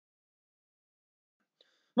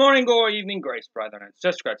Morning, glory, evening, grace, brethren and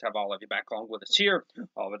sisters. Great to have all of you back along with us here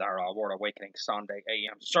with our Word Awakening Sunday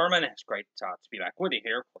AM sermon. It's great to be back with you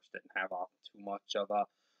here. Of course, didn't have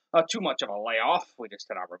too much of a layoff. We just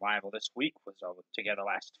did our revival this week. Was together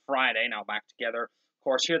last Friday. Now back together, of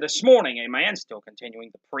course, here this morning. Amen. Still continuing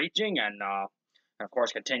the preaching and of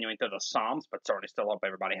course continuing through the Psalms, but certainly still hope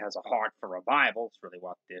everybody has a heart for revival. It's really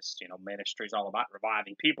what this ministry is all about: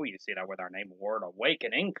 reviving people. You see that with our name, Word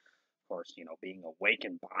Awakening. Course, being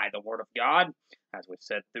awakened by the Word of God, as we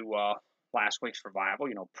said through last week's revival,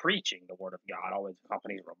 preaching the Word of God always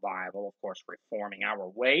accompanies revival. Of course, reforming our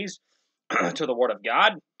ways to the Word of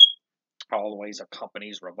God always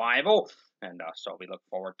accompanies revival. And so we look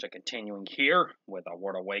forward to continuing here with a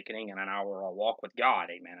Word Awakening and an hour walk with God.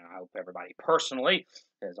 Amen. And I hope everybody personally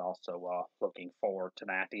is also looking forward to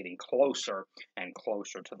that, getting closer and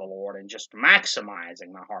closer to the Lord and just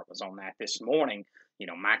maximizing. My heart was on that this morning.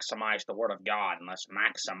 Maximize the Word of God, and let's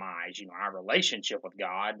maximize, our relationship with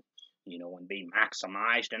God, and be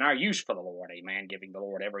maximized in our use for the Lord. Amen. Giving the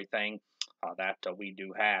Lord everything that we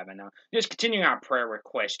do have. And just continuing our prayer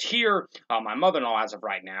request here, my mother-in-law, as of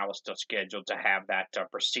right now, is still scheduled to have that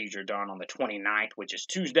procedure done on the 29th, which is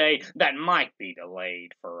Tuesday. That might be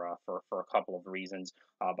delayed for a couple of reasons,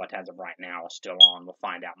 but as of right now, it's still on. We'll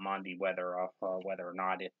find out Monday whether or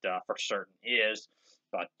not it for certain is.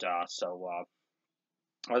 But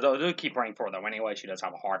I'll do keep praying for her, though. Anyway, she does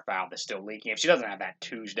have a heart valve that's still leaking. If she doesn't have that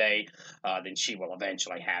Tuesday, then she will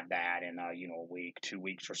eventually have that in, a week, 2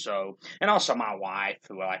 weeks or so. And also my wife,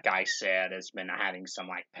 who, like I said, has been having some,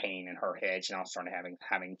 pain in her head. She's also starting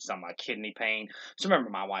having some kidney pain. So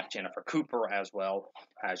remember my wife, Jennifer Cooper, as well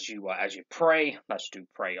as you pray. Let's do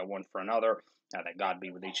pray one for another. That God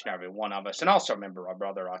be with each and every one of us. And also remember our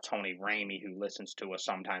brother Tony Ramey, who listens to us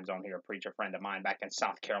sometimes on here, a preacher friend of mine back in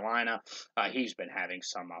South Carolina. He's been having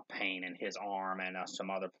some pain in his arm and some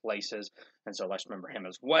other places. And so let's remember him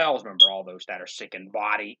as well. Let's remember all those that are sick in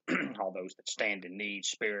body, all those that stand in need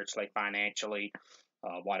spiritually, financially,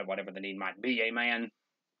 whatever the need might be. Amen.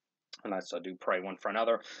 And let's do pray one for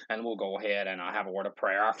another, and we'll go ahead and have a word of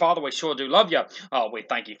prayer. Our Father, we sure do love you. We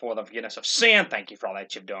thank you for the forgiveness of sin. Thank you for all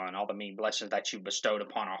that you've done, all the many blessings that you've bestowed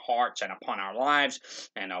upon our hearts and upon our lives.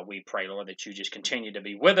 And we pray, Lord, that you just continue to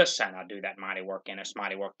be with us and do that mighty work in us,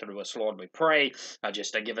 mighty work through us, Lord. We pray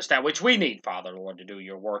just to give us that which we need, Father, Lord, to do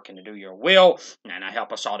your work and to do your will. And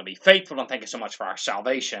help us all to be faithful. And thank you so much for our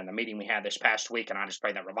salvation, the meeting we had this past week. And I just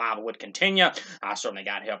pray that revival would continue. I certainly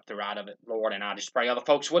got help throughout of it, Lord. And I just pray other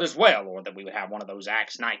folks would as well. Lord, that we would have one of those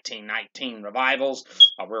Acts 19:19 revivals.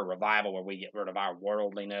 We're a revival where we get rid of our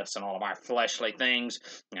worldliness and all of our fleshly things.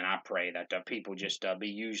 And I pray that people just be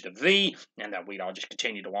used of thee, and that we'd all just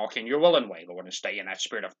continue to walk in your will and way, Lord, and stay in that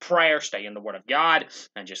spirit of prayer, stay in the Word of God,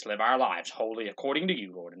 and just live our lives wholly according to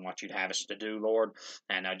you, Lord, and what you'd have us to do, Lord.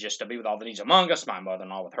 And just to be with all the needs among us, my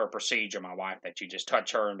mother-in-law with her procedure, my wife, that you just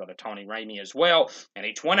touch her, and Brother Tony Ramey as well, and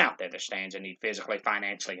each one out there that stands in need physically,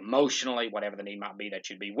 financially, emotionally, whatever the need might be, that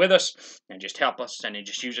you'd be with us and just help us and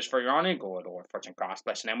just use us for your honor and glory, Lord. For it's in Christ's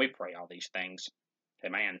blessing, and we pray all these things.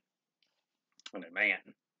 Amen. And amen.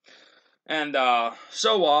 And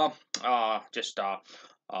just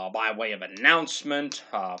by way of announcement,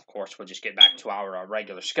 of course, we'll just get back to our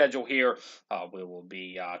regular schedule here. We will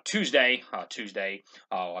be Tuesday,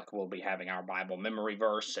 we'll be having our Bible memory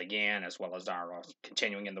verse again, as well as our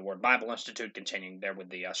continuing in the Word Bible Institute, continuing there with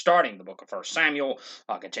the starting the book of 1 Samuel,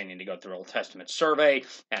 continuing to go through Old Testament survey,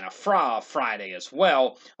 and a Friday as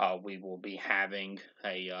well. We will be having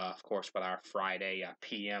of course, with our Friday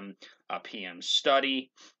PM study,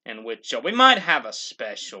 in which we might have a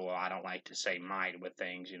special. I don't like to say might with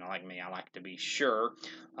things, like me, I like to be sure.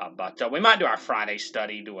 But we might do our Friday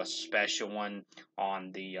study, do a special one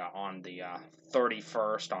on the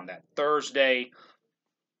 31st, on that Thursday.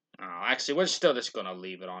 Actually, we're still just going to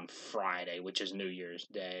leave it on Friday, which is New Year's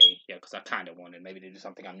Day. Yeah, because I kind of wanted maybe to do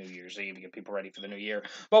something on New Year's Eve to get people ready for the new year.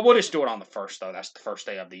 But we'll just do it on the 1st, though. That's the first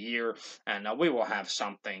day of the year. And we will have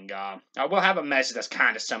something. We'll have a message that's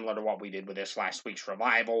kind of similar to what we did with this last week's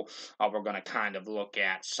revival. We're going to kind of look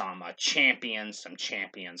at some champions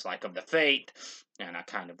like of the faith. And I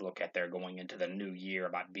kind of look at their going into the new year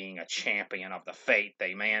about being a champion of the faith,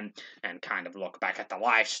 amen, and kind of look back at the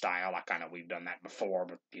lifestyle. We've done that before,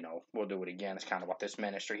 but, we'll do it again. It's kind of what this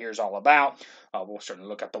ministry here is all about. We'll certainly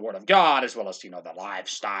look at the Word of God, as well as, the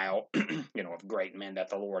lifestyle, of great men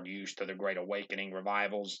that the Lord used to the Great Awakening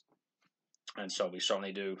revivals. And so we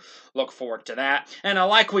certainly do look forward to that. And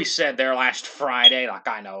like we said there last Friday, like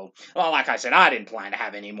I said, I didn't plan to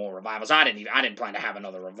have any more revivals. I didn't plan to have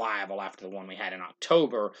another revival after the one we had in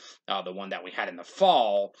October, the one that we had in the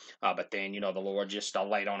fall. But then, the Lord just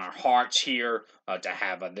laid on our hearts here to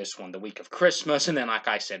have this one the week of Christmas. And then, like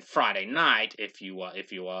I said, Friday night, if you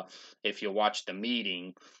watch the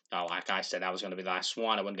meeting, like I said, that was going to be the last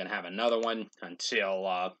one. I wasn't going to have another one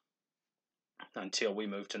until we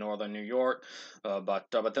moved to northern New York.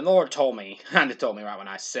 But the Lord told me, kind of told me right when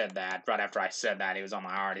I said that, right after I said that, He was on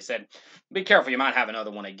my heart. He said, "Be careful, you might have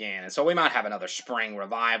another one again." And so we might have another spring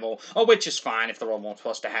revival, which is fine if the Lord wants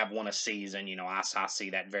us to have one a season. I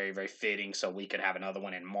see that very, very fitting. So we could have another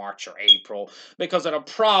one in March or April, because it'll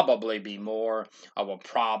probably be more. Will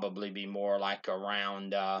probably be more like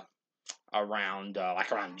around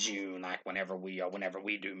June, like whenever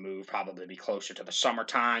we do move, probably be closer to the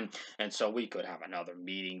summertime, and so we could have another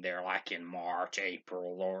meeting there, like in March,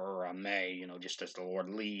 April, or May, just as the Lord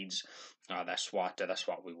leads. That's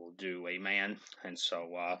what we will do, amen. And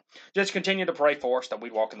so just continue to pray for us that we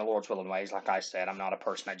walk in the Lord's will and ways. Like I said, I'm not a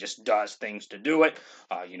person that just does things to do it,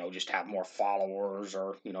 just have more followers,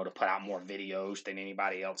 or to put out more videos than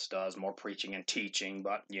anybody else does, more preaching and teaching,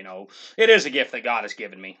 but it is a gift that God has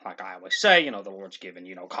given me. Like I always say, the Lord's given,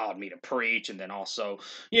 called me to preach, and then also,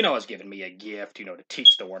 has given me a gift, to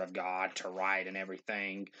teach the Word of God, to write and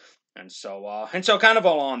everything. And so kind of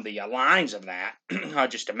along the lines of that,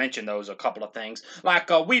 just to mention those a couple of things, like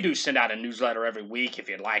we do send out a newsletter every week. If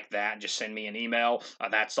you'd like that, just send me an email.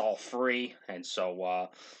 That's all free. And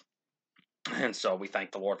so we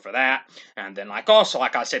thank the Lord for that. And then, like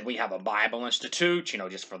I said, we have a Bible Institute,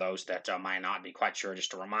 just for those that might not be quite sure, just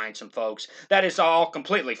to remind some folks, that is all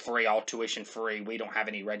completely free, all tuition free. We don't have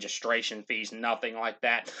any registration fees, nothing like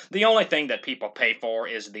that. The only thing that people pay for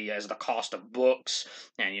is the cost of books.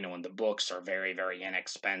 And the books are very, very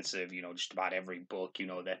inexpensive. Just about every book,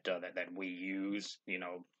 that we use,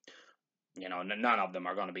 none of them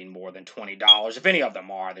are going to be more than $20. If any of them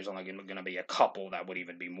are, there's only going to be a couple that would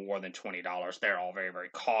even be more than $20. They're all very, very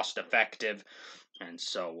cost effective. And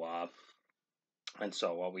so,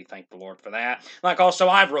 we thank the Lord for that. Like also,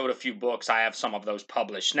 I've wrote a few books. I have some of those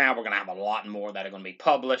published now. We're going to have a lot more that are going to be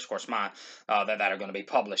published. Of course, that are going to be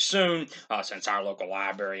published soon, since our local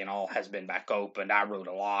library and all has been back opened. I wrote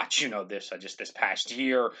a lot, this past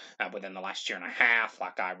year, within the last year and a half.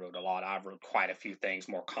 Like I wrote a lot. I've wrote quite a few things,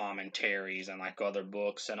 more commentaries and like other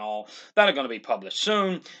books and all that are going to be published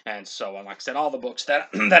soon. And so, like I said, all the books that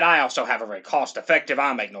that I also have are very cost effective.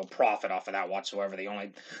 I make no profit off of that whatsoever.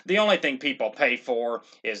 The only thing people pay for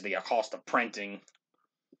is the cost of printing.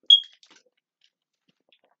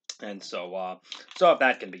 And so if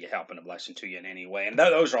that can be a help and a blessing to you in any way. And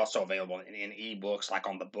those are also available in ebooks, like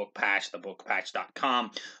on the Book Patch,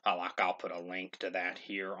 thebookpatch.com. Like I'll put a link to that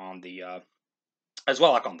here on the as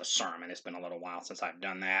well, like on the sermon. It's been a little while since I've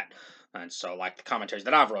done that. And so, like the commentaries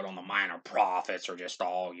that I've wrote on the minor prophets are just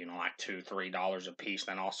all, like $2-3 a piece.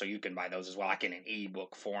 Then also you can buy those as well, like in an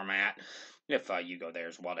ebook format. If you go there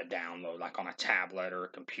as well to download, like on a tablet or a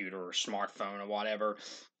computer or smartphone or whatever.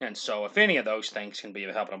 And so, if any of those things can be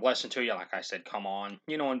a help and a blessing to you, like I said, come on,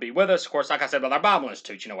 and be with us. Of course, like I said, with our Bible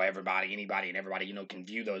Institute, anybody and everybody, can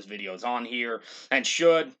view those videos on here and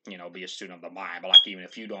should, be a student of the Bible. Like even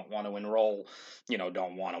if you don't want to enroll,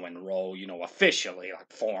 officially,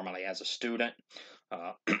 like formally as a student.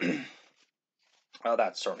 Uh,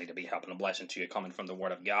 that's certainly to be helping a blessing to you coming from the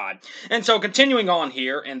Word of God. And so, continuing on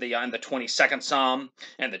here in the 22nd Psalm,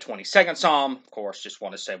 of course, just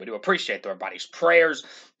want to say we do appreciate everybody's prayers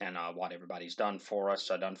and what everybody's done for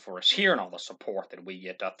us here, and all the support that we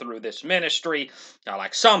get through this ministry.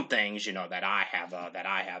 Like some things, that I have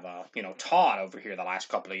taught over here the last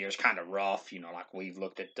couple of years, kind of rough. Like we've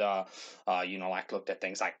looked at looked at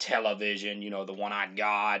things like television. The One-Eyed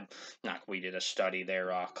God. Like we did a study there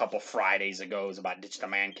a couple Fridays ago. It was about ditch the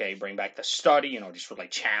man cave, bring back the study. Just really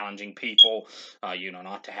challenging people.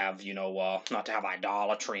 Not to have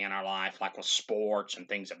idolatry in our life, like with sports and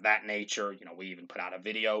things of that nature. We even put out a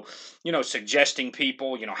video, suggesting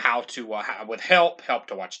people, how to with help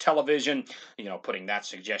to watch television. Putting that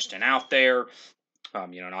suggestion out there.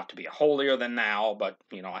 Not to be holier than thou, but,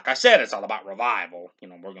 like I said, it's all about revival.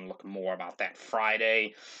 We're going to look more about that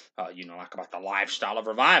Friday, like about the lifestyle of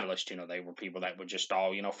revivalists. They were people that were just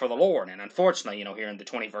all, for the Lord. And unfortunately, here in the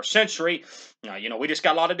 21st century, we just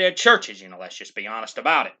got a lot of dead churches, let's just be honest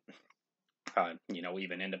about it.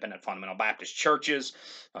 Even independent fundamental Baptist churches,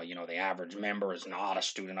 the average member is not a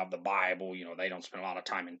student of the Bible. They don't spend a lot of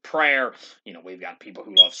time in prayer. We've got people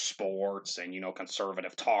who love sports and,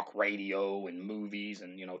 conservative talk radio and movies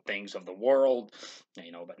and, things of the world,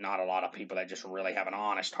 but not a lot of people that just really have an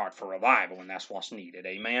honest heart for revival, and that's what's needed.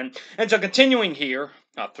 Amen. And so continuing here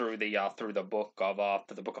through the book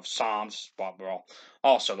of Psalms, but we'll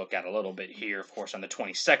also look at a little bit here, of course, on the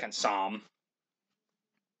 22nd Psalm.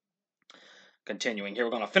 Continuing here,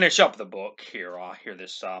 we're going to finish up the book here.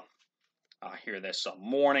 This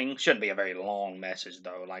morning. Shouldn't be a very long message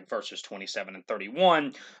though. Like verses 27 and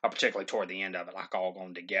 31, particularly toward the end of it, like all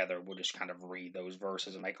going together. We'll just kind of read those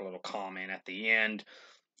verses and make a little comment at the end,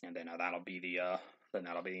 and then that'll be the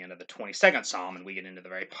end of the 22nd Psalm, and we get into the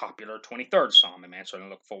very popular 23rd Psalm. Amen. So I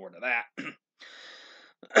look forward to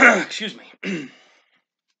that. Excuse me.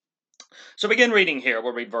 So begin reading here.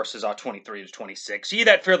 We'll read verses 23 to 26. Ye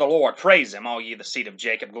that fear the Lord, praise him. All ye the seed of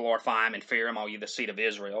Jacob, glorify him and fear him. All ye the seed of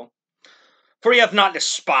Israel. For he hath not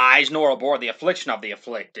despised nor abhorred the affliction of the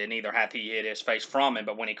afflicted, neither hath he hid his face from him,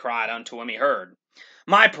 but when he cried unto him, he heard.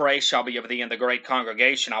 My praise shall be of thee in the great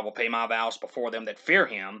congregation. I will pay my vows before them that fear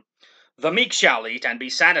him. The meek shall eat and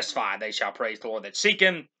be satisfied. They shall praise the Lord that seek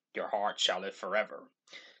him. Your heart shall live forever.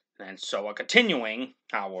 And so, continuing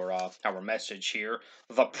our message here,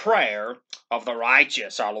 the prayer of the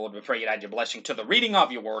righteous. Our Lord, we pray you add your blessing to the reading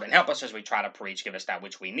of your word and help us as we try to preach. Give us that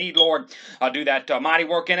which we need, Lord. Do that mighty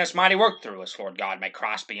work in us, mighty work through us, Lord God. May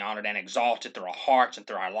Christ be honored and exalted through our hearts and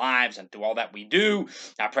through our lives and through all that we do.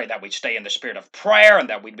 I pray that we'd stay in the spirit of prayer and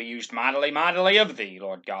that we'd be used mightily, mightily of thee,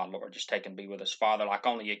 Lord God. Lord, just take and be with us, Father, like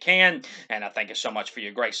only you can. And I thank you so much for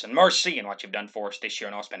your grace and mercy and what you've done for us this year.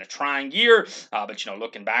 I know it's been a trying year, but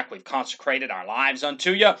looking back, we've consecrated our lives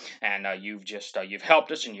unto you, and you've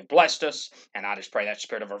helped us and you've blessed us. And I just pray that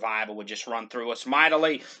spirit of revival would just run through us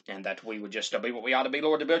mightily, and that we would just be what we ought to be,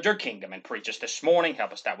 Lord, to build your kingdom. And preach us this morning.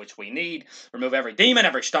 Help us that which we need. Remove every demon,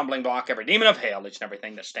 every stumbling block, every demon of hell, each and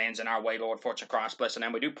everything that stands in our way, Lord, for it's a Christ blessing,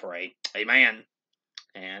 and we do pray. Amen.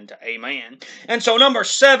 And amen. And so number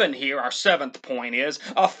 7 here, our 7th point is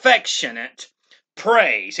affectionate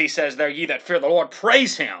praise. He says there, ye that fear the Lord,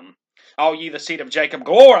 praise him. All ye the seed of Jacob,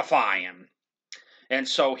 glorify him. And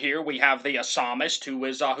so here we have the psalmist who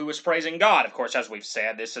is praising God. Of course, as we've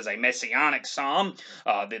said, this is a messianic psalm.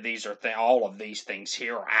 All of these things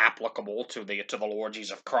here are applicable to the Lord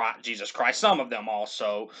Jesus Christ. Some of them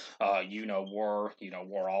also,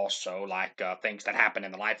 were also like things that happened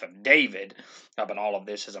in the life of David. But all of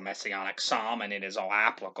this is a messianic psalm, and it is all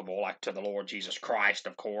applicable, like to the Lord Jesus Christ,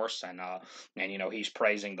 of course. And he's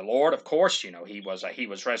praising the Lord. Of course, he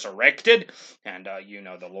was resurrected, and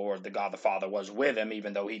the Lord, the God the Father, was with him,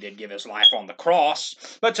 even though he did give his life on the cross.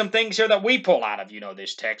 But some things here that we pull out of,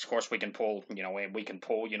 this text. Of course, we can pull,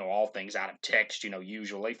 all things out of text,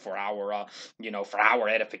 usually for our, for our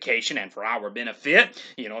edification and for our benefit,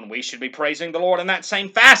 and we should be praising the Lord in that same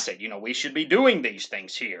facet. We should be doing these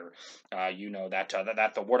things here,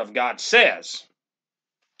 that the Word of God says.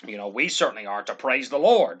 We certainly are to praise the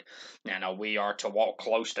Lord. We are to walk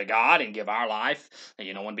close to God and give our life,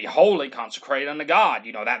 and be wholly consecrated unto God.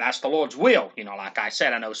 That's the Lord's will. Like I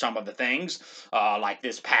said, I know some of the things, like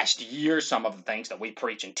this past year, some of the things that we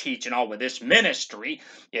preach and teach and all with this ministry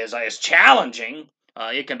is challenging.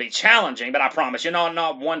 It can be challenging, but I promise you,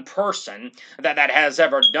 not one person that has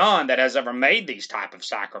ever made these type of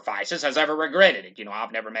sacrifices has ever regretted it.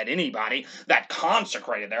 I've never met anybody that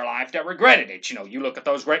consecrated their life that regretted it. You look at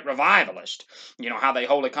those great revivalists, how they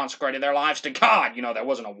wholly consecrated their lives to God. There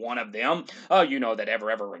wasn't a one of them, that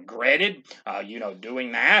ever regretted,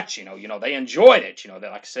 doing that. They enjoyed it. That,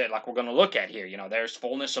 like I said, like we're going to look at here, there's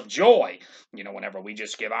fullness of joy, whenever we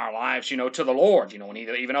just give our lives, to the Lord, and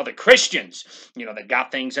even other Christians, that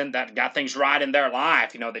got things right in their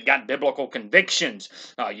life, that got biblical convictions,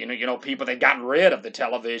 people that got rid of the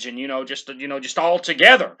television, just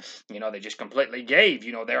altogether, they just completely gave,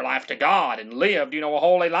 their life to God and lived, a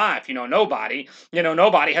holy life. Nobody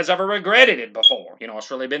has ever regretted it before.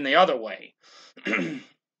 It's really been the other way.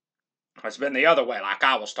 It's been the other way. Like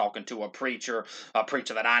I was talking to a preacher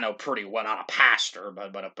that I know pretty well, not a pastor,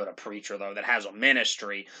 but a preacher though that has a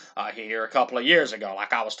ministry here a couple of years ago.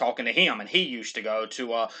 Like I was talking to him, and he used to go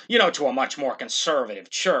to a much more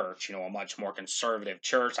conservative church. A much more conservative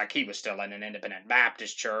church. Like he was still in an independent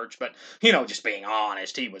Baptist church, but just being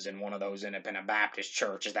honest, he was in one of those independent Baptist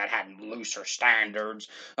churches that had looser standards.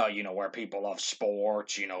 Where people love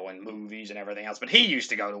sports, and movies and everything else. But he used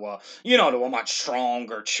to go to a much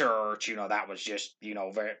stronger church. church, that was just,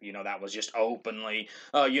 very, that was just openly,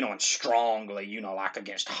 and strongly, like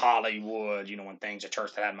against Hollywood, and things, a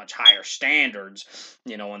church that had much higher standards,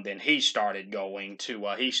 and then he had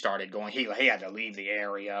to leave the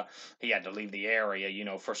area. He had to leave the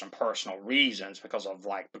area, for some personal reasons because of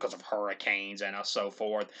hurricanes and so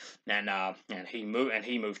forth. And he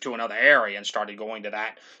moved to another area and started going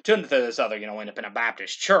to this other, independent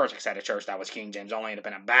Baptist church. Like I said, a church that was King James only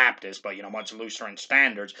independent Baptist, but, much Lutheran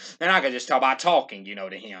standards. And I could just tell by talking,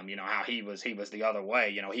 to him, how he was the other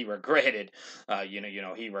way. He regretted,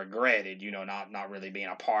 not really being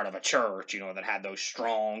a part of a church, that had those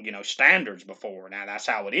strong, standards before. Now that's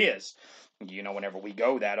how it is. Whenever we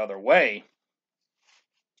go that other way,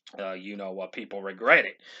 people regret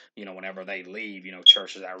it, whenever they leave,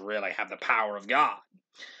 churches that really have the power of God.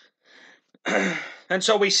 And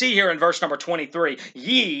so we see here in verse number 23,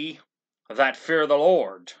 ye that fear the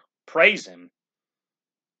Lord, praise him,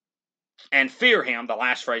 and fear him, the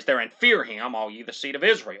last phrase there, and fear him, all ye the seed of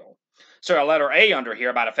Israel. So a letter A under here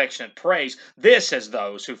about affectionate praise, this is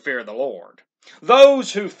those who fear the Lord.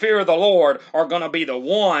 Those who fear the Lord are going to be the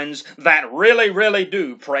ones that really, really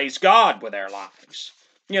do praise God with their lives.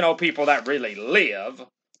 People that really live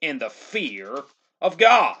in the fear of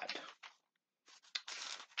God.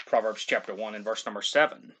 Proverbs chapter 1 and verse number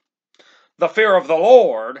 7. The fear of the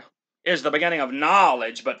Lord is the beginning of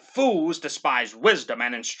knowledge, but fools despise wisdom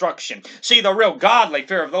and instruction. See, the real godly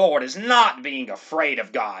fear of the Lord is not being afraid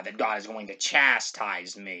of God, that God is going to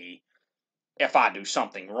chastise me if I do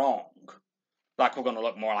something wrong. Like we're going to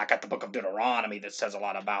look more like at the book of Deuteronomy that says a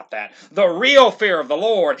lot about that. The real fear of the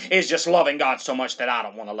Lord is just loving God so much that I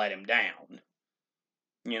don't want to let him down.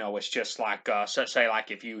 It's just like, say, like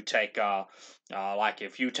if you take a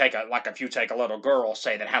little girl,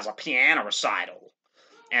 say, that has a piano recital,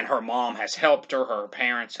 and her mom has helped her, her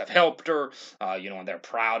parents have helped her, and they're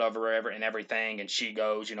proud of her and everything, and she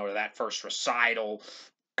goes, to that first recital,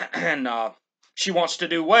 and she wants to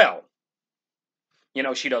do well.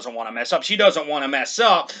 She doesn't want to mess up. She doesn't want to mess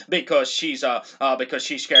up because she's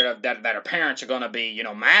scared of that her parents are going to be,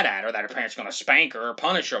 mad at her, that her parents are going to spank her or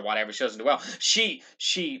punish her or whatever. She doesn't do well. She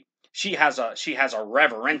has a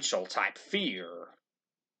reverential type fear.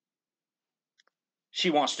 She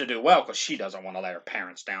wants to do well because she doesn't want to let her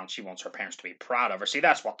parents down. She wants her parents to be proud of her. See,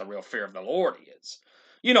 that's what the real fear of the Lord is.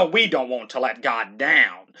 We don't want to let God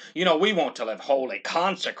down. We want to live holy,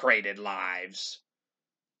 consecrated lives,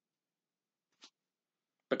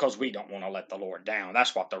 because we don't want to let the Lord down.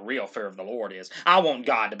 That's what the real fear of the Lord is. I want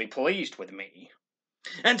God to be pleased with me.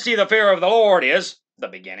 And see, the fear of the Lord is the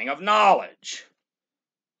beginning of knowledge.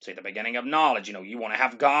 See, the beginning of knowledge, you want to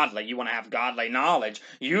have godly knowledge,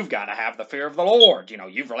 you've got to have the fear of the Lord.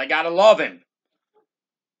 You've really got to love him.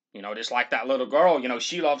 Just like that little girl,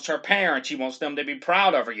 she loves her parents. She wants them to be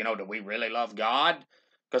proud of her. Do we really love God?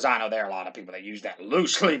 Because I know there are a lot of people that use that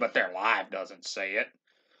loosely, but their life doesn't say it.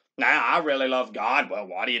 Now, I really love God. Well,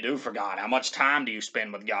 what do you do for God? How much time do you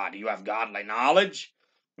spend with God? Do you have godly knowledge?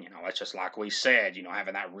 It's just like we said,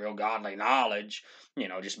 having that real godly knowledge,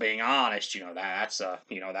 just being honest, that's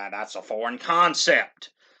a foreign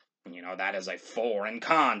concept. That is a foreign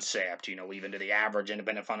concept, even to the average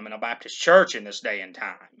independent fundamental Baptist church in this day and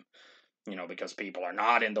time. Because people are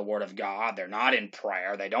not in the Word of God. They're not in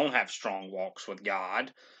prayer. They don't have strong walks with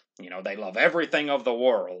God. They love everything of the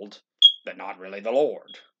world, but not really the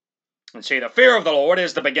Lord. And see, the fear of the Lord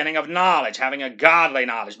is the beginning of knowledge, having a godly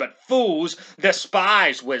knowledge. But fools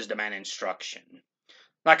despise wisdom and instruction.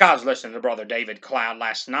 Like I was listening to Brother David Cloud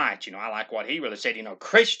last night, I like what he really said.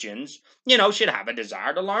 Christians, should have a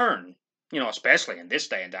desire to learn. Especially in this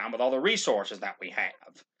day and time with all the resources that we have.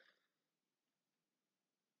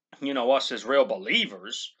 Us as real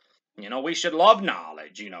believers, we should love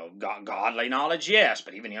knowledge. Godly knowledge, yes,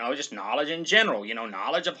 but even, just knowledge in general.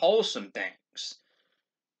 Knowledge of wholesome things.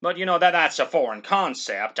 But, that's a foreign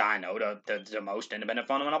concept, I know, to most independent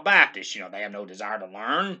fundamental Baptists. They have no desire to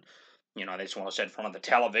learn. They just want to sit in front of the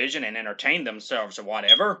television and entertain themselves or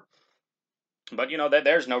whatever. But,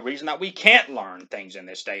 there's no reason that we can't learn things in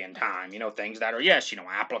this day and time. Things that are, yes,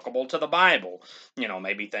 applicable to the Bible.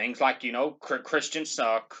 Maybe things like, creation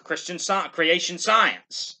science.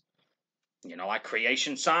 Like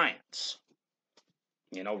creation science.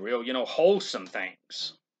 Real, wholesome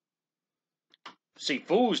things. See,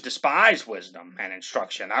 fools despise wisdom and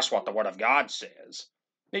instruction. That's what the Word of God says.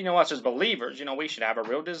 Us as believers, we should have a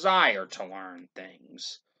real desire to learn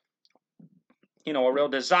things. A real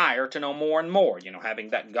desire to know more and more,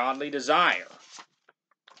 having that godly desire.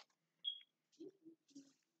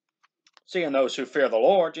 See, and those who fear the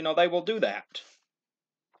Lord, they will do that.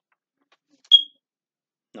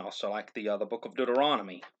 Also, like the book of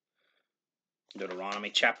Deuteronomy. Deuteronomy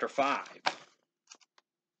chapter 5.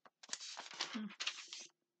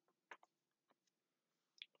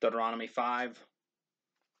 Deuteronomy 5.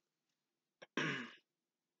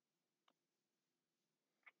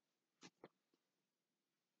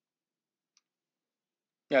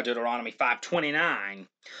 Yeah, Deuteronomy 5:29.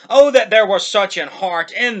 Oh, that there was such an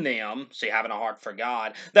heart in them, see, having a heart for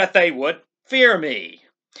God, that they would fear me,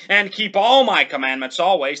 and keep all my commandments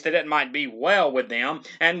always, that it might be well with them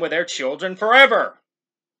and with their children forever.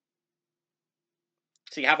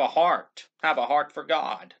 See, have a heart for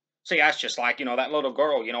God. See, that's just like, that little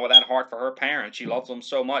girl, with that heart for her parents. She loves them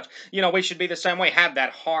so much. We should be the same way. Have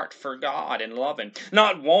that heart for God and loving,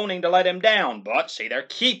 not wanting to let him down, but, see, they're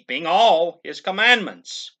keeping all his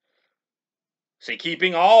commandments. See,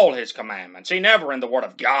 keeping all his commandments. See, never in the Word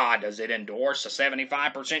of God does it endorse a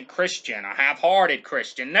 75% Christian, a half-hearted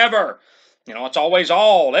Christian. Never. It's always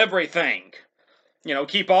all, everything.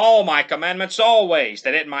 Keep all my commandments always,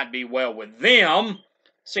 that it might be well with them,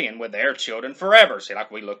 see, and with their children forever. See, like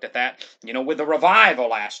we looked at that, with the revival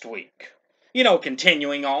last week.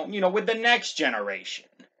 Continuing on, with the next generation.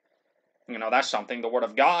 That's something the Word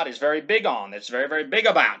of God is very big on. It's very, very big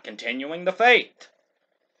about, continuing the faith.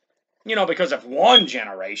 Because if one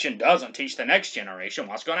generation doesn't teach the next generation,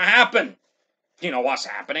 what's going to happen? What's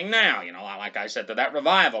happening now? Like I said to that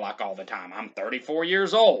revival, like all the time, I'm 34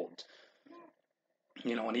 years old.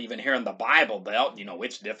 And even here in the Bible Belt,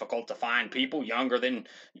 it's difficult to find people younger than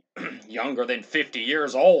 50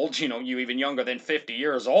 years old, you even younger than 50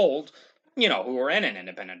 years old, who are in an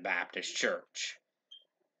independent Baptist church.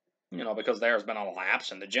 Because there's been a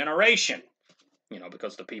lapse in the generation.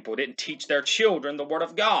 Because the people didn't teach their children the Word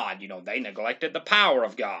of God. They neglected the power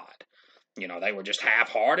of God. They were just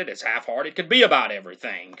half-hearted as half-hearted could be about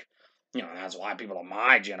everything. That's why people of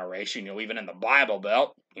my generation, even in the Bible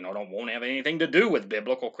Belt, don't want to have anything to do with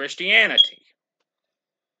biblical Christianity.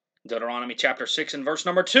 Deuteronomy chapter 6 and verse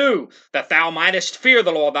number 2, that thou mightest fear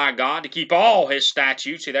the Lord thy God, to keep all his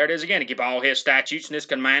statutes, see there it is again, to keep all his statutes and his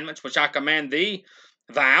commandments, which I command thee,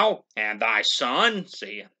 thou and thy son,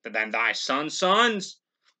 see, and thy son's sons,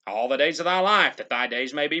 all the days of thy life, that thy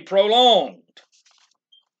days may be prolonged.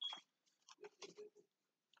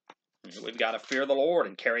 We've got to fear the Lord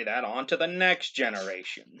and carry that on to the next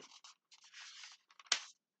generation.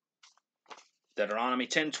 Deuteronomy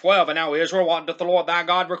 10:12, and now Israel, what doth the Lord thy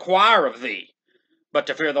God require of thee? But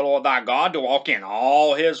to fear the Lord thy God, to walk in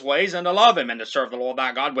all his ways, and to love him, and to serve the Lord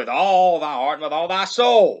thy God with all thy heart and with all thy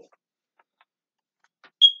soul.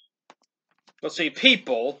 But see,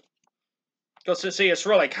 people, because see, it's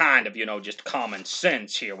really kind of, just common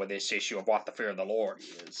sense here with this issue of what the fear of the Lord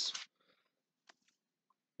is.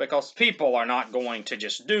 Because people are not going to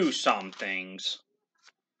just do some things.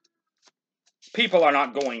 People are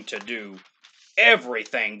not going to do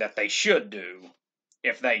everything that they should do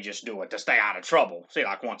if they just do it to stay out of trouble. See,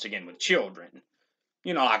 like once again with children.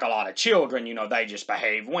 Like a lot of children, they just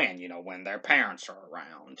behave when their parents are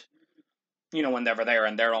around. Whenever they're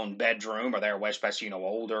in their own bedroom or they're especially,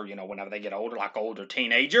 older, whenever they get older, like older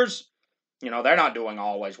teenagers, they're not doing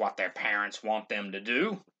always what their parents want them to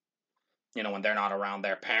do. When they're not around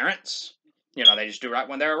their parents, they just do right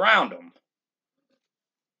when they're around them.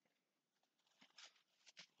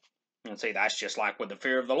 And see, that's just like with the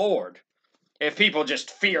fear of the Lord. If people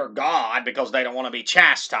just fear God because they don't want to be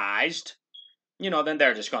chastised, then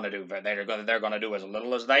they're just going to do, they're going to do as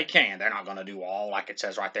little as they can. They're not going to do all, like it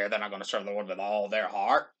says right there, they're not going to serve the Lord with all their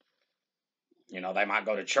heart. They might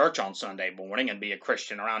go to church on Sunday morning and be a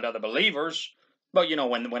Christian around other believers, but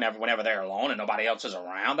whenever they're alone and nobody else is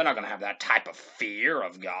around, they're not going to have that type of fear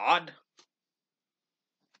of God.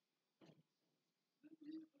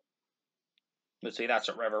 But see, that's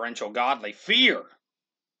a reverential, godly fear.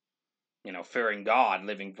 Fearing God,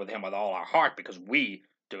 living with him with all our heart, because we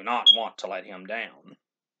do not want to let him down.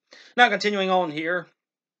 Now, continuing on here,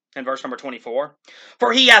 in verse number 24,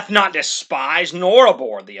 for he hath not despised nor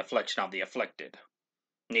abhorred the affliction of the afflicted,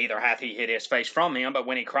 neither hath he hid his face from him, but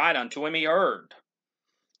when he cried unto him, he heard.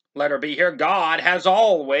 Let her be here, God has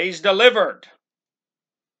always delivered.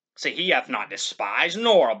 See, he hath not despised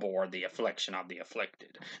nor abhorred the affliction of the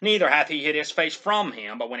afflicted, neither hath he hid his face from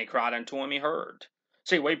him, but when he cried unto him, he heard.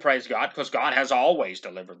 See, we praise God because God has always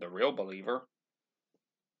delivered the real believer.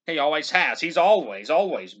 He always has. He's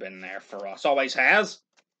always been there for us. Always has.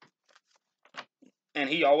 And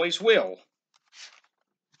he always will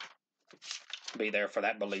be there for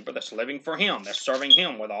that believer that's living for him, that's serving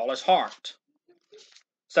him with all his heart.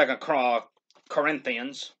 2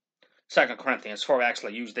 Corinthians, before we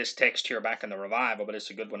actually use this text here back in the revival, but it's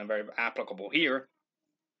a good one and very applicable here.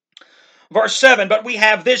 Verse 7, but we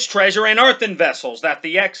have this treasure in earthen vessels, that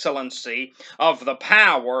the excellency of the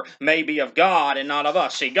power may be of God and not of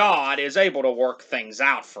us. See, God is able to work things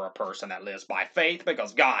out for a person that lives by faith,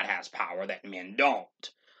 because God has power that men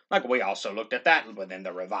don't. Like we also looked at that within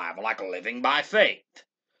the revival, like living by faith.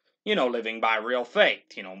 Living by real faith.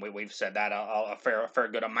 We've said that a fair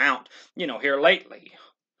good amount, here lately.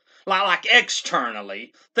 Like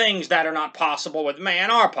externally, things that are not possible with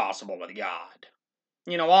man are possible with God.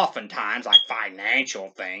 Oftentimes, like financial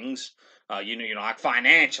things, like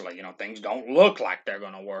financially, things don't look like they're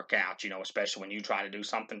going to work out, especially when you try to do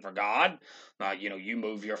something for God. You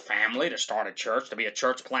move your family to start a church, to be a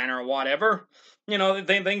church planner or whatever.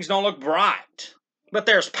 Things don't look bright. But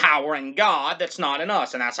there's power in God that's not in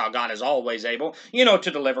us, and that's how God is always able,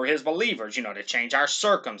 to deliver his believers, to change our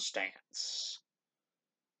circumstance.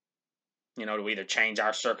 To either change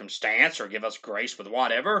our circumstance or give us grace with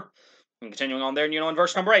whatever. And continuing on there, in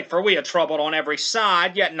verse number 8, for we are troubled on every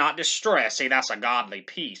side, yet not distressed. See, that's a godly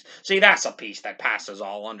peace. See, that's a peace that passes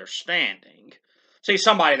all understanding. See,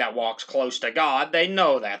 somebody that walks close to God, they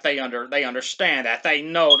know that. They understand that. They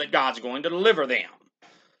know that God's going to deliver them.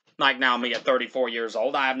 Like now, me at 34 years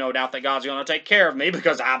old, I have no doubt that God's going to take care of me,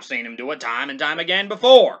 because I've seen him do it time and time again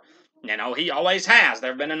before. He always has.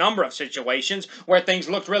 There have been a number of situations where things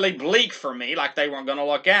looked really bleak for me, like they weren't going to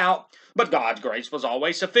look out. But God's grace was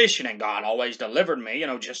always sufficient, and God always delivered me,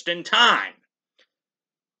 just in time.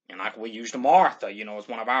 And like we used Martha, as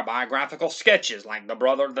one of our biographical sketches, like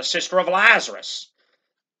the sister of Lazarus.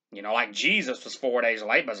 Like Jesus was 4 days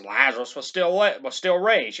late, but Lazarus was still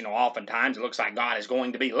raised. Oftentimes it looks like God is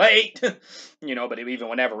going to be late. But even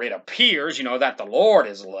whenever it appears, that the Lord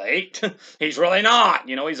is late, he's really not.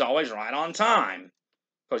 He's always right on time.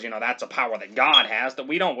 Because, that's a power that God has that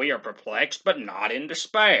we don't. We are perplexed, but not in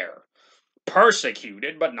despair.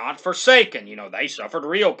 Persecuted, but not forsaken. They suffered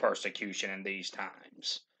real persecution in these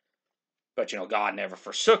times. But, God never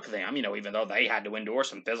forsook them, even though they had to endure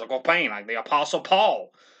some physical pain, like the Apostle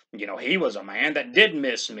Paul. He was a man that did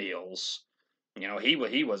miss meals.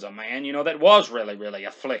 He was a man, that was really, really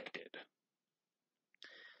afflicted.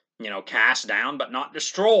 Cast down, but not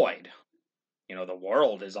destroyed. The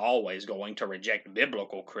world is always going to reject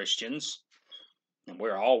biblical Christians. And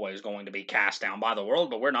we're always going to be cast down by the world,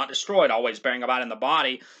 but we're not destroyed, always bearing about in the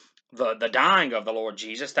body the dying of the Lord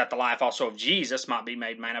Jesus, that the life also of Jesus might be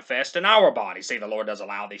made manifest in our body. See, the Lord does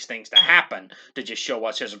allow these things to happen to just show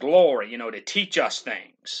us his glory, to teach us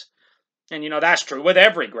things. And, that's true with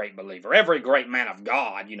every great believer. Every great man of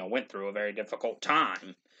God, went through a very difficult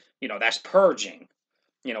time. That's purging.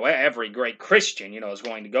 Every great Christian, is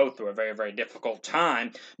going to go through a very, very difficult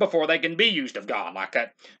time before they can be used of God. Like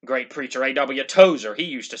that great preacher A.W. Tozer, he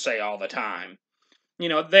used to say all the time.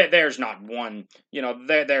 There's not one,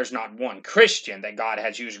 there's not one Christian that God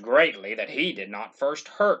has used greatly that he did not first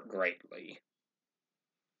hurt greatly.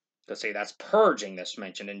 Because see, that's purging that's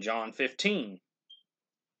mentioned in John 15.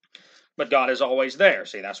 But God is always there.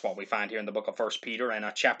 See, that's what we find here in the book of 1 Peter and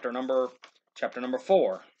chapter number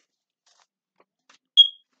 4.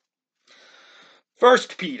 1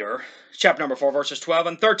 Peter, chapter number 4, verses 12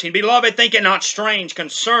 and 13. Beloved, think it not strange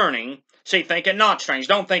concerning... See, think it not strange.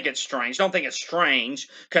 Don't think it's strange. Don't think it's strange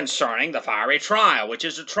concerning the fiery trial, which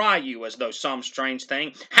is to try you as though some strange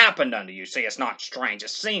thing happened unto you. See, it's not strange.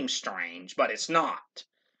 It seems strange, but it's not.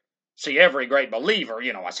 See, every great believer,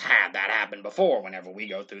 has had that happen before whenever we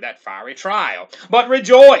go through that fiery trial. But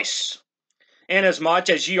rejoice,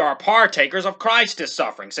 inasmuch as ye are partakers of Christ's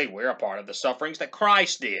suffering. See, we're a part of the sufferings that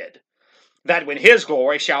Christ did. That when his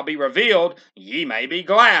glory shall be revealed, ye may be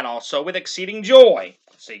glad also with exceeding joy.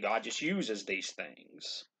 See, God just uses these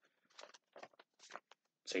things.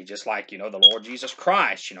 See, just like, the Lord Jesus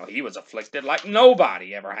Christ, he was afflicted like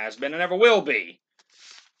nobody ever has been and ever will be.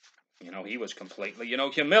 He was completely,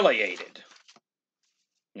 humiliated,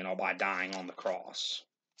 by dying on the cross.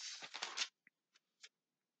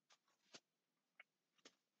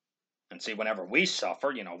 And see, whenever we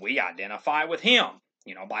suffer, we identify with him,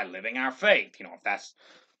 by living our faith.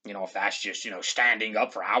 If that's just, standing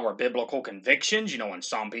up for our biblical convictions, and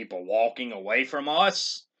some people walking away from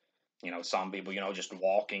us, some people, just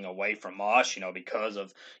walking away from us, because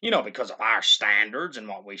of our standards and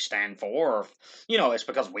what we stand for, or, it's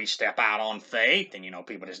because we step out on faith and,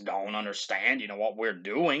 people just don't understand, what we're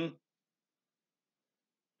doing.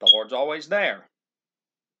 The Lord's always there.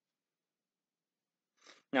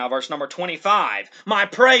 Now, verse number 25, my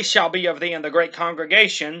praise shall be of thee in the great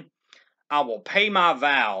congregation I will pay my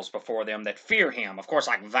vows before them that fear him. Of course,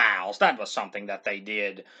 like vows, that was something that they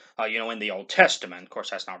did, in the Old Testament. Of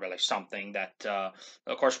course, that's not really something that,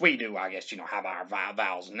 of course, we do, I guess, have our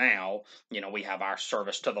vows now. We have our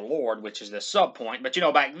service to the Lord, which is the sub point. But,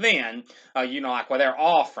 back then, like with their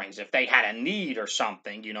offerings, if they had a need or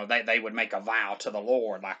something, they would make a vow to the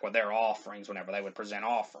Lord, like with their offerings, whenever they would present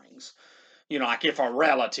offerings. Like if a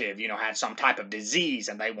relative, had some type of disease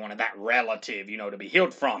and they wanted that relative, to be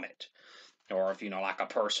healed from it. Or if, like a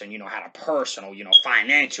person, had a personal,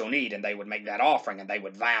 financial need and they would make that offering and they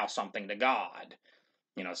would vow something to God.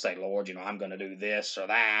 Say, Lord, I'm going to do this or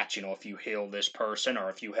that, if you heal this person or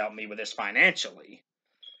if you help me with this financially.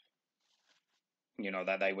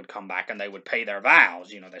 That they would come back and they would pay their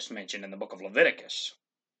vows, that's mentioned in the book of Leviticus.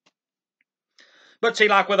 But see,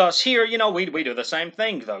 like with us here, we do the same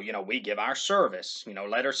thing, though. We give our service,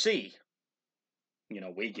 letter C.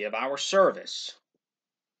 We give our service.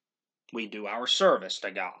 We do our service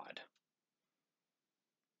to God.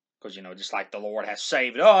 Because, just like the Lord has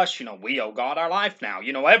saved us, we owe God our life now,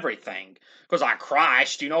 everything. Because our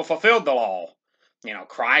Christ, fulfilled the law.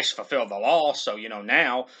 Christ fulfilled the law, so,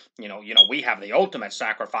 now, we have the ultimate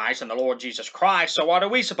sacrifice in the Lord Jesus Christ, so what are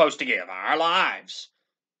we supposed to give? Our lives.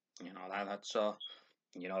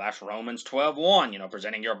 That's Romans 12:1,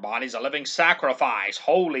 presenting your bodies a living sacrifice,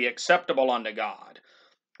 holy, acceptable unto God,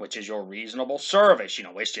 which is your reasonable service.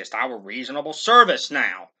 It's just our reasonable service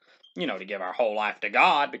now. To give our whole life to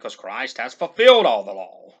God because Christ has fulfilled all the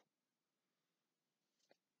law.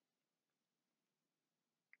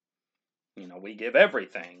 We give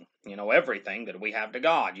everything, everything that we have to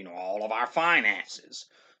God, all of our finances,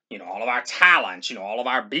 all of our talents, all of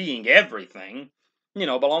our being, everything,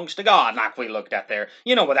 belongs to God. Like we looked at there,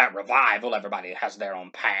 with that revival, everybody has their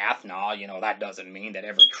own path. No, that doesn't mean that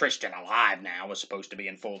every Christian alive now is supposed to be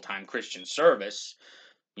in full-time Christian service.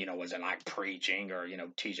 Was it like preaching or,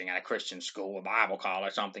 teaching at a Christian school, a Bible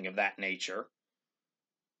college, something of that nature.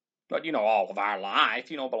 But, all of our life,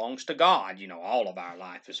 belongs to God. All of our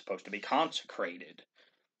life is supposed to be consecrated,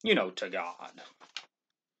 to God.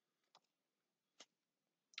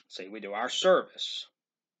 See, we do our service.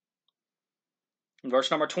 Verse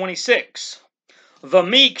number 26. The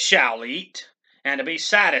meek shall eat and be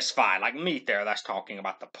satisfied. Like meat there, that's talking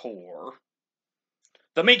about the poor.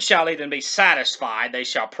 The meek shall eat and be satisfied. They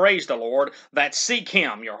shall praise the Lord that seek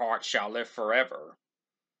him. Your heart shall live forever.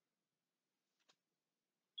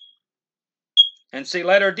 And see,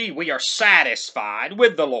 letter D, we are satisfied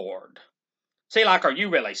with the Lord. See, like, are you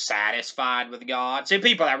really satisfied with God? See,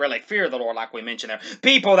 people that really fear the Lord, like we mentioned there,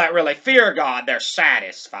 people that really fear God, they're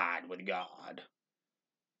satisfied with God.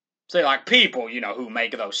 See, like people, who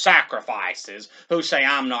make those sacrifices, who say,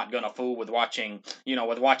 I'm not going to fool with watching,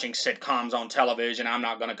 with watching sitcoms on television. I'm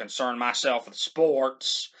not going to concern myself with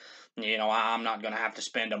sports. I'm not going to have to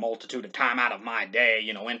spend a multitude of time out of my day,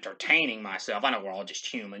 entertaining myself. I know we're all just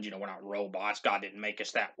humans, we're not robots. God didn't make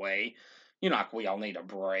us that way. Like we all need a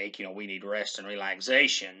break, we need rest and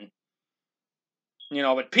relaxation.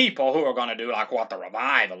 But people who are going to do like what the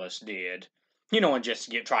revivalists did, and just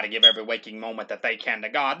try to give every waking moment that they can to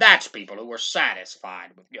God, that's people who are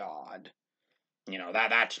satisfied with God.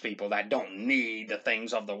 That's people that don't need the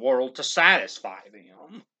things of the world to satisfy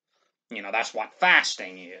them. That's what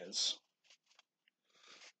fasting is.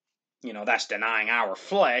 That's denying our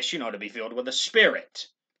flesh, to be filled with the Spirit.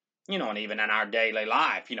 And even in our daily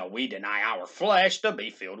life, we deny our flesh to be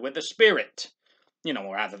filled with the Spirit.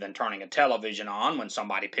 Rather than turning a television on when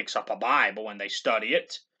somebody picks up a Bible and they study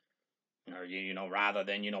it. Or, rather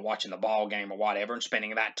than, watching the ball game or whatever and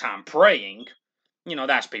spending that time praying.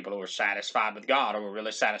 That's people who are satisfied with God, or are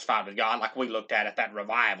really satisfied with God, like we looked at that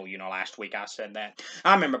revival, last week I said that.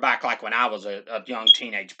 I remember back like when I was a young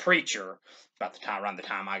teenage preacher, around the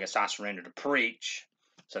time I guess I surrendered to preach.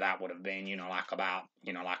 So that would have been, like about,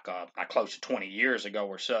 like close to 20 years ago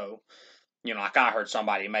or so. Like I heard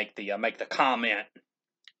somebody make the comment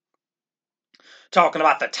talking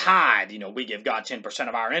about the tithe. We give God 10%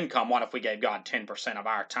 of our income. What if we gave God 10% of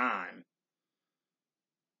our time?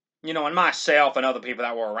 And myself and other people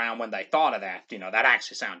that were around when they thought of that, that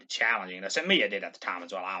actually sounded challenging. That's me, it did at the time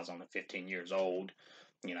as well. I was only 15 years old.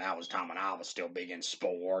 That was a time when I was still big in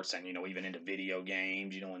sports and, even into video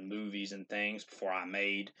games, and movies and things before I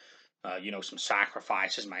made, some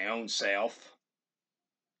sacrifices my own self.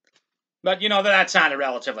 But, that sounded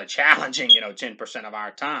relatively challenging, 10% of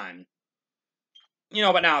our time.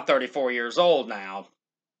 But now 34 years old now,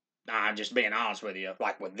 I'm just being honest with you,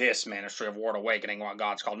 like with this ministry of Word Awakening, what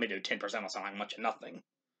God's called me to do, 10% don't sound like much of nothing.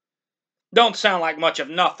 Don't sound like much of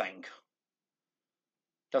nothing.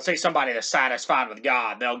 They'll see somebody that's satisfied with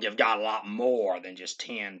God, they'll give God a lot more than just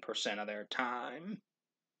 10% of their time.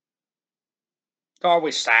 So are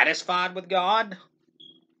we satisfied with God?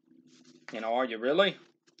 Are you really?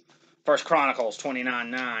 1 Chronicles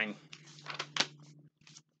 29:9.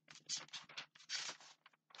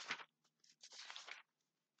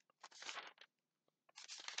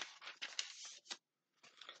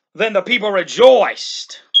 Then the people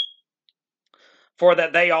rejoiced, for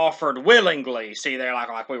that they offered willingly. See there,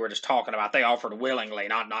 like we were just talking about, they offered willingly,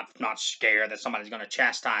 not scared that somebody's going to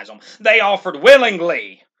chastise them. They offered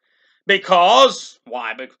willingly. Because,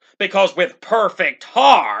 why? Because with perfect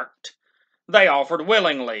heart, they offered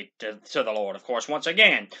willingly to the Lord. Of course, once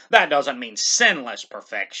again, that doesn't mean sinless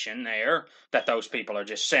perfection there, that those people are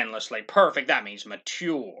just sinlessly perfect. That means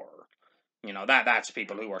mature. That's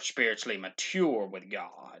people who are spiritually mature with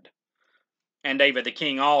God. And David the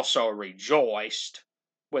king also rejoiced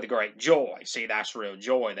with great joy. See, that's real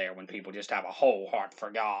joy there when people just have a whole heart for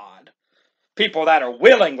God. People that are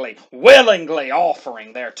willingly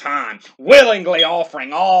offering their time, willingly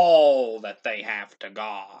offering all that they have to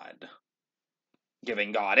God,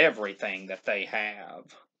 giving God everything that they have.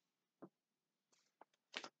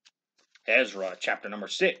 Ezra, chapter number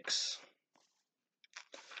 6.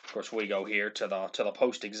 Of course, we go here to the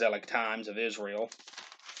post-exilic times of Israel,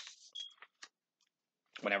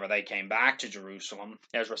 whenever they came back to Jerusalem.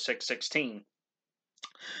 Ezra 6:16.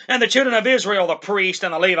 And the children of Israel, the priests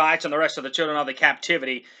and the Levites and the rest of the children of the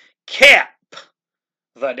captivity, kept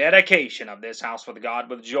the dedication of this house with God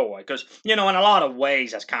with joy. Because, in a lot of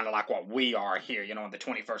ways, that's kind of like what we are here, in the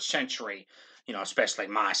 21st century, especially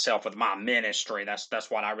myself with my ministry.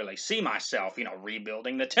 That's what I really see myself,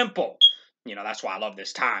 rebuilding the temple. That's why I love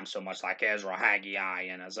this time so much, like Ezra, Haggai,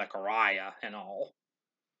 and Zechariah and all.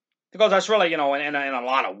 Because that's really, in a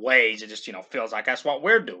lot of ways, it just, feels like that's what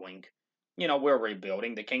we're doing. We're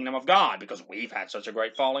rebuilding the kingdom of God because we've had such a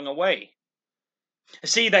great falling away.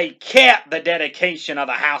 See, they kept the dedication of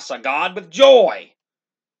the house of God with joy.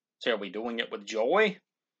 So are we doing it with joy?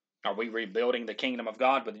 Are we rebuilding the kingdom of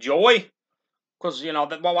God with joy? Because,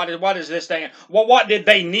 what is this thing? Well, what did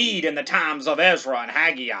they need in the times of Ezra and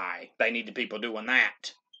Haggai? They needed people doing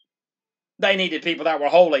that. They needed people that were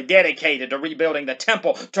wholly dedicated to rebuilding the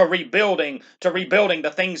temple, to rebuilding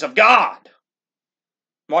the things of God.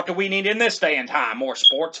 What do we need in this day and time? More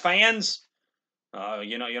sports fans?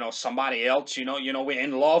 Somebody else, we're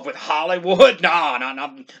in love with Hollywood? No,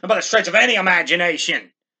 not by the stretch of any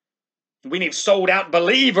imagination. We need sold out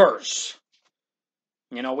believers.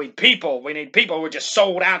 We need people who are just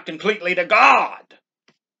sold out completely to God.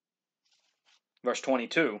 Verse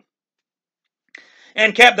 22.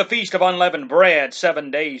 And kept the feast of unleavened bread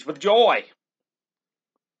 7 days with joy.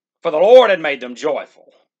 For the Lord had made them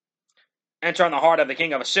joyful. And turned the heart of the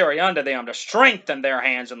king of Assyria unto them to strengthen their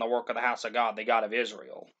hands in the work of the house of God, the God of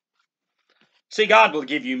Israel. See, God will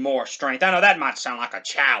give you more strength. I know that might sound like a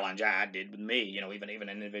challenge. I did with me, even an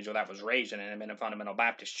individual that was raised in a fundamental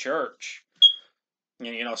Baptist church.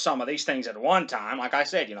 Some of these things at one time, like I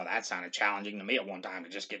said, that sounded challenging to me at one time, to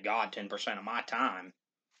just give God 10% of my time.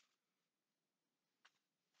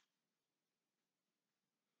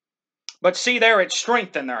 But see there, it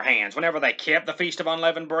strengthened their hands. Whenever they kept the Feast of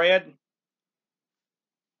Unleavened Bread,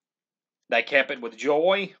 they kept it with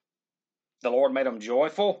joy. The Lord made them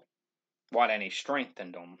joyful. Why? And He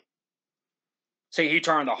strengthened them. See, He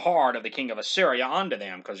turned the heart of the king of Assyria unto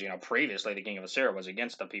them, because, previously the king of Assyria was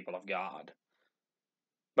against the people of God.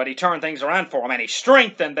 But He turned things around for them, and He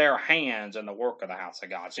strengthened their hands in the work of the house of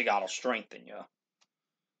God. See, God will strengthen you.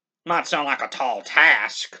 Might sound like a tall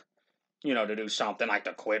task, to do something like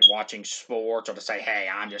to quit watching sports, or to say, hey,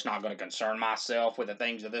 I'm just not going to concern myself with the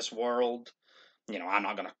things of this world. I'm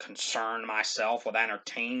not going to concern myself with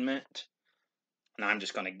entertainment. And I'm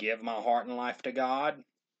just going to give my heart and life to God.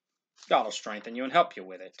 God will strengthen you and help you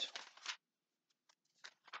with it.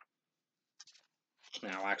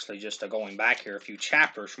 Now, actually, just going back here a few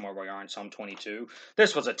chapters from where we are in Psalm 22,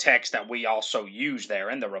 this was a text that we also used there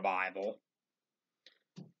in the revival.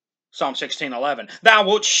 Psalm 16:11, Thou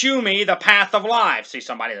wilt shew me the path of life. See,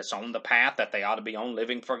 somebody that's on the path that they ought to be on,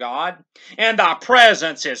 living for God. And Thy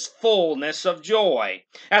presence is fullness of joy.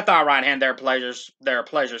 At Thy right hand there are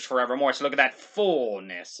pleasures forevermore. So look at that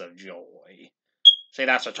fullness of joy. See,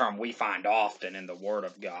 that's a term we find often in the Word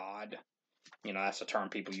of God. That's a term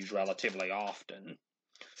people use relatively often.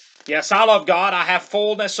 Yes, I love God. I have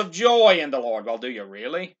fullness of joy in the Lord. Well, do you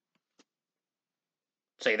really?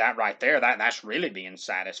 See, that right there, that's really being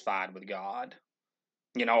satisfied with God.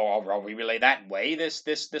 Are we really that way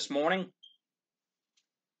this morning?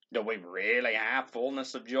 Do we really have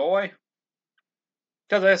fullness of joy?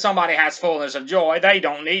 Because if somebody has fullness of joy, they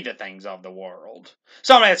don't need the things of the world.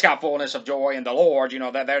 Somebody that's got fullness of joy in the Lord,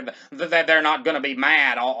 they're not going to be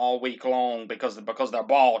mad all week long because their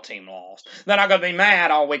ball team lost. They're not going to be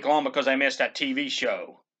mad all week long because they missed that TV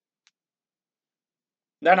show.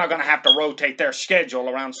 They're not going to have to rotate their schedule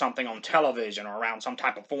around something on television or around some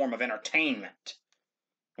type of form of entertainment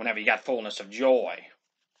whenever you got fullness of joy.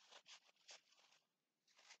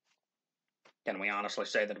 Can we honestly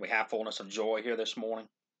say that we have fullness of joy here this morning?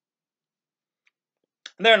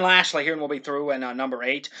 And then lastly, here, and we'll be through in number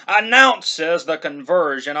 8, announces the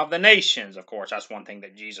conversion of the nations. Of course, that's one thing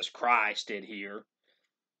that Jesus Christ did here.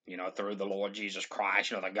 Through the Lord Jesus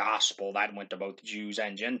Christ, the gospel, that went to both Jews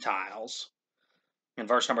and Gentiles. In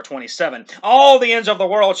verse number 27, all the ends of the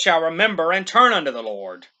world shall remember and turn unto the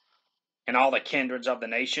Lord, and all the kindreds of the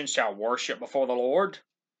nations shall worship before the Lord.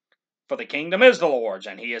 For the kingdom is the Lord's,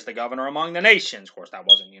 and he is the governor among the nations. Of course, that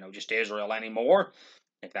wasn't, just Israel anymore.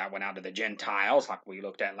 If that went out to the Gentiles, like we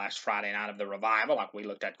looked at last Friday night of the revival, like we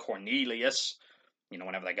looked at Cornelius,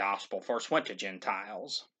 whenever the gospel first went to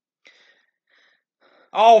Gentiles.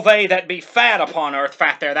 All they that be fat upon earth,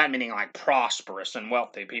 fat there, that meaning like prosperous and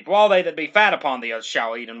wealthy people, all they that be fat upon the earth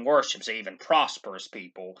shall eat and worship. So even prosperous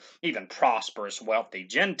people, even prosperous, wealthy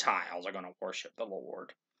Gentiles are going to worship the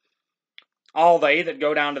Lord. All they that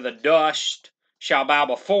go down to the dust shall bow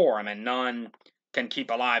before him, and none can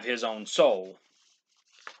keep alive his own soul.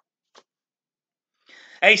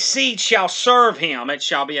 A seed shall serve him, it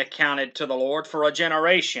shall be accounted to the Lord for a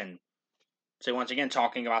generation. See, once again,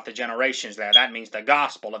 talking about the generations there, that means the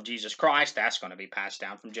gospel of Jesus Christ, that's going to be passed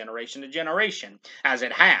down from generation to generation, as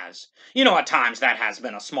it has. At times that has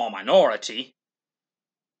been a small minority,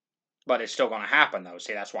 but it's still going to happen, though.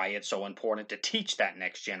 See, that's why it's so important to teach that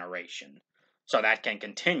next generation, so that can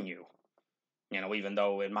continue. Even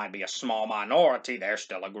though it might be a small minority, they're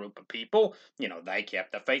still a group of people. They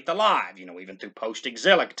kept the faith alive, even through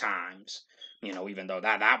post-exilic times. Even though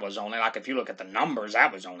that was only, like, if you look at the numbers,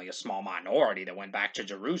 that was only a small minority that went back to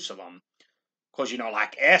Jerusalem. Because,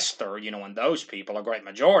 like Esther, and those people, a great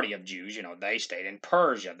majority of Jews, they stayed in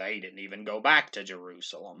Persia. They didn't even go back to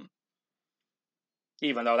Jerusalem.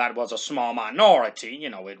 Even though that was a small minority,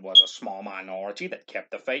 it was a small minority that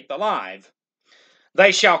kept the faith alive.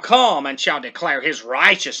 They shall come and shall declare his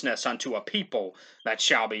righteousness unto a people that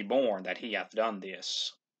shall be born, that he hath done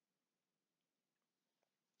this.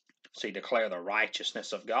 See, declare the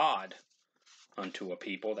righteousness of God unto a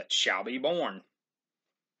people that shall be born.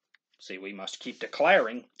 See, we must keep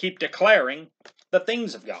declaring the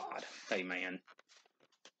things of God. Amen.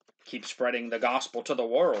 Keep spreading the gospel to the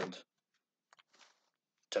world,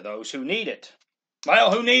 to those who need it.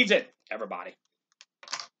 Well, who needs it? Everybody.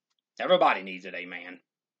 Everybody needs it, amen.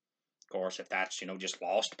 Of course, if that's, just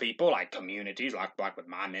lost people, like communities, like with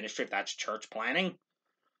my ministry, if that's church planting,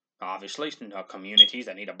 obviously, communities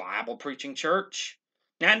that need a Bible-preaching church,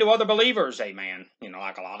 and to other believers, amen.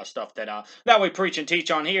 Like a lot of stuff that we preach and teach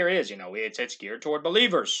on here is, it's geared toward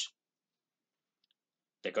believers.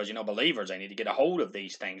 Because, believers, they need to get a hold of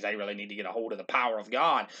these things. They really need to get a hold of the power of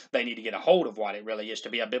God. They need to get a hold of what it really is to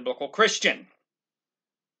be a biblical Christian.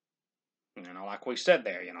 Like we said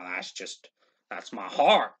there, that's my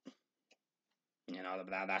heart.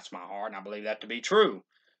 That's my heart, and I believe that to be true.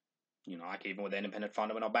 Like even with independent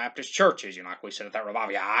fundamental Baptist churches, like we said at that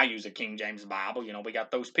revival, I use the King James Bible, we got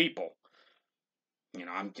those people.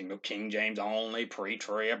 I'm King James only,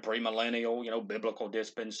 pre-trib, premillennial, biblical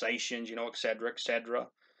dispensations, et cetera, et cetera.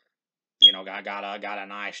 I got a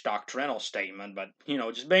nice doctrinal statement, but,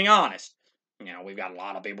 just being honest, we've got a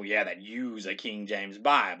lot of people, that use a King James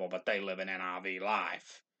Bible, but they live an NIV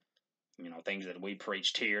life. Things that we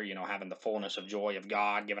preached here, having the fullness of joy of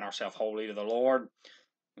God, giving ourselves wholly to the Lord,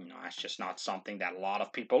 that's just not something that a lot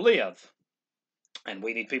of people live. And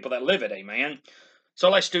we need people that live it, amen. So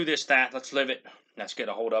let's do this, let's live it. Let's get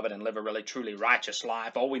a hold of it and live a really, truly righteous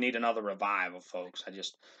life. Oh, we need another revival, folks.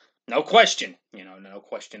 No question, no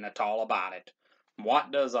question at all about it.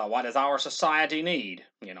 What does our society need?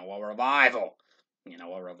 A revival.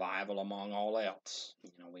 A revival among all else.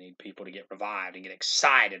 We need people to get revived and get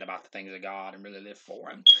excited about the things of God and really live for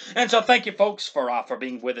Him. And so thank you, folks, for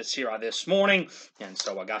being with us here this morning. And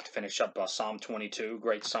so I got to finish up Psalm 22.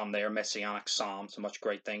 Great psalm there, Messianic psalm. So much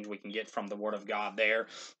great things we can get from the Word of God there.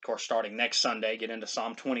 Of course, starting next Sunday, get into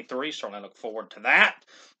Psalm 23. Certainly look forward to that.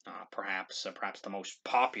 Perhaps the most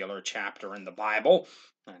popular chapter in the Bible.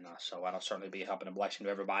 And so that'll certainly be a help and a blessing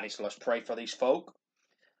to everybody. So let's pray for these folk.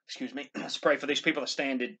 Let's pray for these people that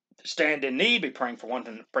stand in need. Be praying for one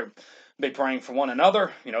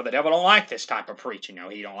another. The devil don't like this type of preaching.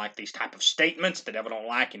 He don't like these type of statements. The devil don't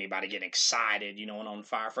like anybody getting excited, and on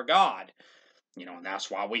fire for God. And that's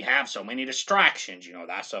why we have so many distractions.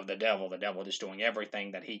 That's of the devil. The devil is doing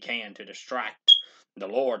everything that he can to distract the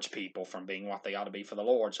Lord's people from being what they ought to be for the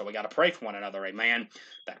Lord. So we got to pray for one another, amen,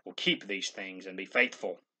 that will keep these things and be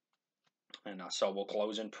faithful. And so we'll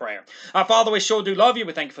close in prayer. Father, we sure do love you.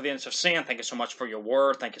 We thank you for the innocence of sin. Thank you so much for your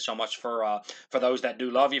word. Thank you so much for those that do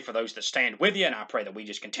love you, for those that stand with you. And I pray that we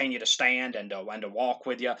just continue to stand and to walk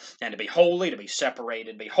with you and to be holy, to be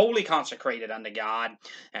separated, be wholly consecrated unto God,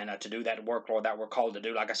 and to do that work, Lord, that we're called to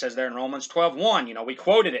do. Like it says there in Romans 12:1, we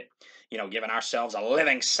quoted it. Giving ourselves a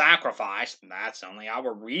living sacrifice. That's only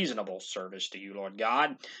our reasonable service to you, Lord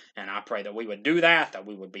God. And I pray that we would do that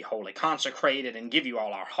we would be wholly consecrated and give you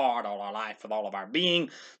all our heart, all our life, with all of our being,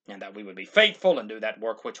 and that we would be faithful and do that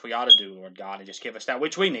work which we ought to do, Lord God, and just give us that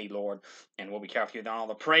which we need, Lord. And we'll be careful with all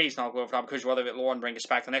the praise and all the glory for God, because you're worthy of it, Lord, and bring us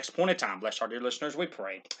back to the next point in time. Bless our dear listeners, we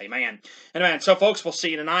pray. Amen. Amen. So, folks, we'll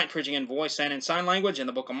see you tonight, preaching in voice and in sign language in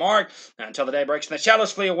the book of Mark. Until the day breaks and the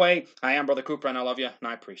shadows flee away, I am Brother Cooper, and I love you, and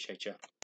I appreciate you.